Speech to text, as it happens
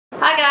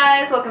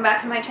Hi guys, welcome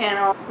back to my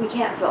channel. We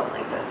can't film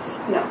like this.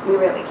 No, we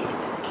really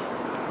can't.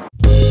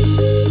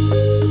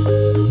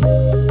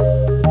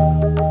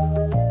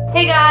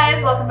 Hey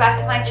guys, welcome back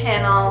to my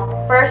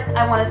channel. First,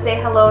 I want to say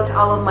hello to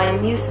all of my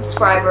new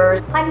subscribers.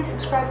 Hi new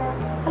subscriber.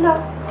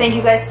 Hello. Thank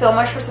you guys so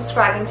much for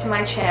subscribing to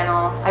my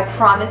channel. I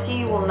promise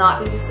you will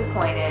not be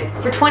disappointed.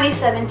 For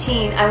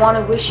 2017, I want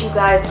to wish you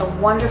guys a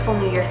wonderful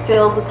new year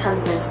filled with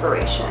tons of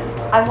inspiration.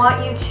 I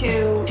want you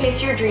to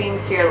chase your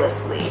dreams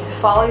fearlessly, to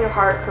follow your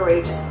heart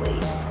courageously,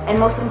 and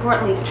most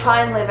importantly, to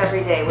try and live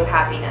every day with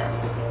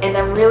happiness. And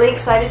I'm really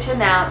excited to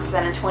announce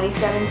that in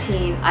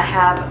 2017, I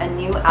have a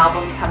new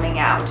album coming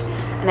out.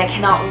 And I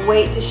cannot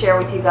wait to share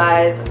with you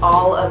guys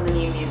all of the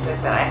new music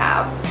that I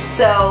have.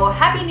 So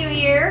Happy New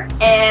Year,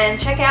 and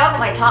check out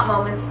my top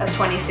moments of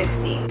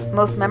 2016.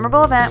 Most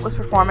memorable event was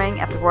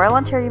performing at the Royal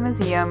Ontario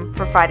Museum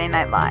for Friday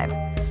Night Live.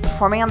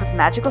 Performing on this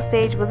magical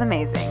stage was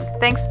amazing.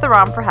 Thanks to the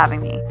ROM for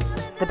having me.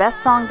 The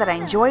best song that I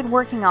enjoyed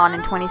working on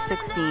in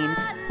 2016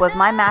 was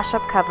my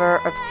mashup cover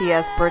of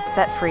Sia's Bird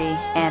Set Free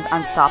and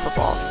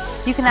Unstoppable.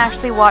 You can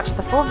actually watch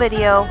the full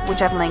video,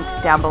 which I've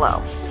linked down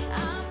below.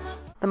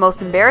 The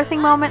most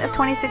embarrassing moment of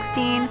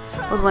 2016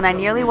 was when I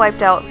nearly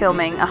wiped out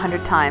filming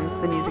 100 times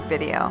the music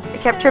video. I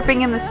kept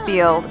tripping in this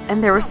field,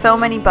 and there were so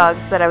many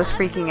bugs that I was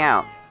freaking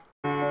out.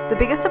 The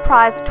biggest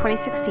surprise of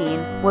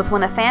 2016 was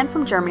when a fan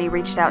from Germany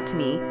reached out to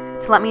me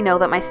to let me know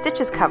that my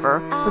Stitches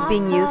cover was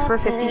being used for a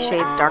 50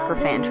 Shades Darker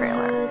fan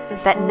trailer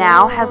that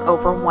now has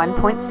over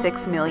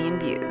 1.6 million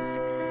views.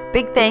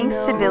 Big thanks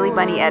to Billy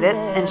Bunny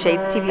Edits and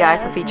Shades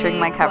TVI for featuring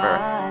my cover.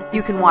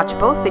 You can watch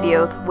both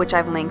videos, which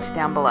I've linked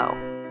down below.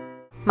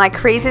 My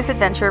craziest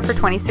adventure for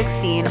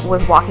 2016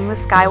 was walking the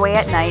Skyway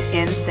at night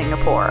in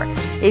Singapore.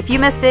 If you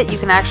missed it, you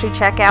can actually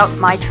check out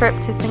my trip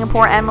to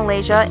Singapore and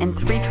Malaysia in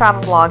 3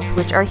 travel vlogs,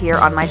 which are here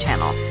on my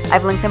channel.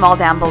 I've linked them all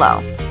down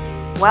below.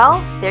 Well,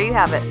 there you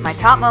have it, my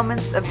top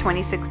moments of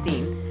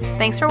 2016.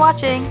 Thanks for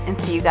watching, and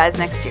see you guys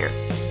next year.